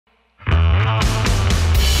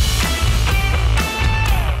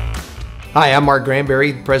Hi, I'm Mark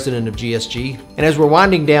Granberry, President of GSG. And as we're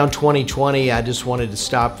winding down 2020, I just wanted to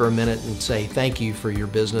stop for a minute and say thank you for your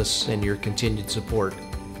business and your continued support.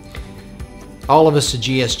 All of us at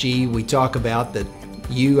GSG, we talk about that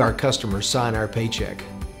you, our customers, sign our paycheck.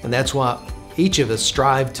 And that's why each of us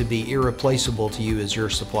strive to be irreplaceable to you as your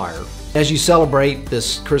supplier. As you celebrate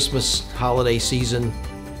this Christmas holiday season,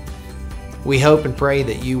 we hope and pray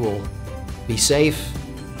that you will be safe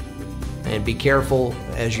and be careful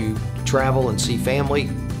as you travel and see family.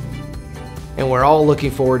 And we're all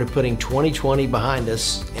looking forward to putting 2020 behind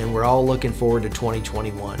us, and we're all looking forward to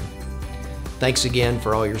 2021. Thanks again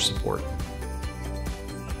for all your support.